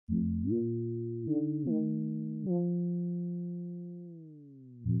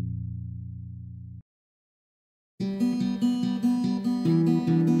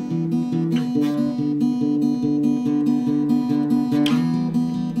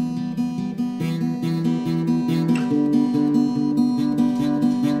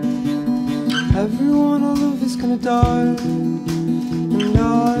is gonna die, and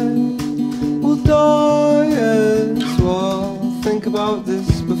I will die as well. Think about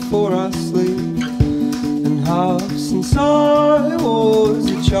this before I sleep. And half since I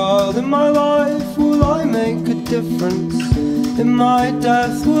was a child, in my life will I make a difference? In my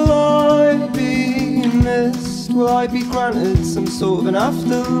death will I be missed? Will I be granted some sort of an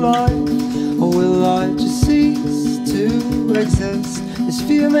afterlife? Or will I just cease to exist? This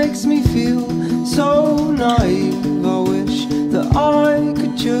fear makes me feel so naive. I wish that I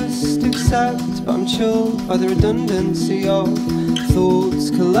could just accept, but I'm chilled by the redundancy of thoughts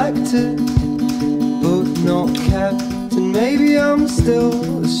collected but not kept. And maybe I'm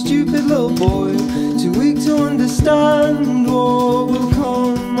still a stupid little boy, too weak to understand what will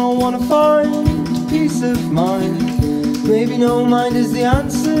come. I wanna find peace of mind. Maybe no mind is the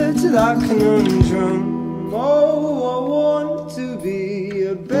answer to that conundrum. Oh, I want to be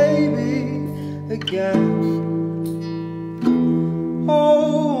a baby again.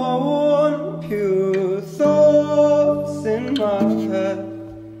 Oh, I want pure thoughts in my head.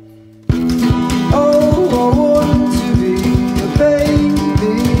 Oh, I want to be a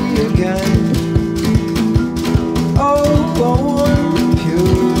baby again. Oh, I want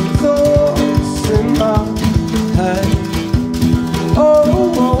pure thoughts in my head. Oh,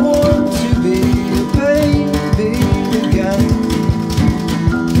 I want to be a baby again.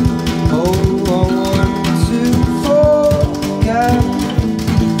 Oh, I want to forget.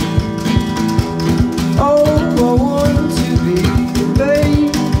 Oh, I want to be a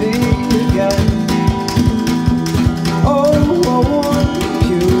baby again. Oh, I want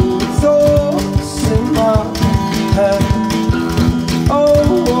pure thoughts in my head. Oh,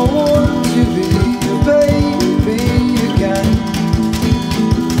 I want to be a baby again.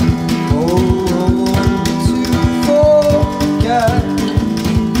 Oh, I want to forget.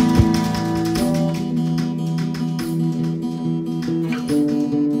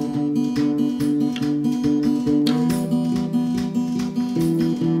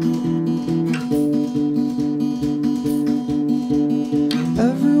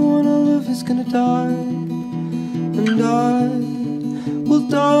 Everyone I love is gonna die, and I will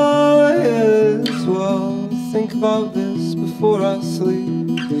die as well. Think about this before I sleep.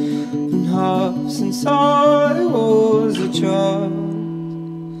 And half since I was a child,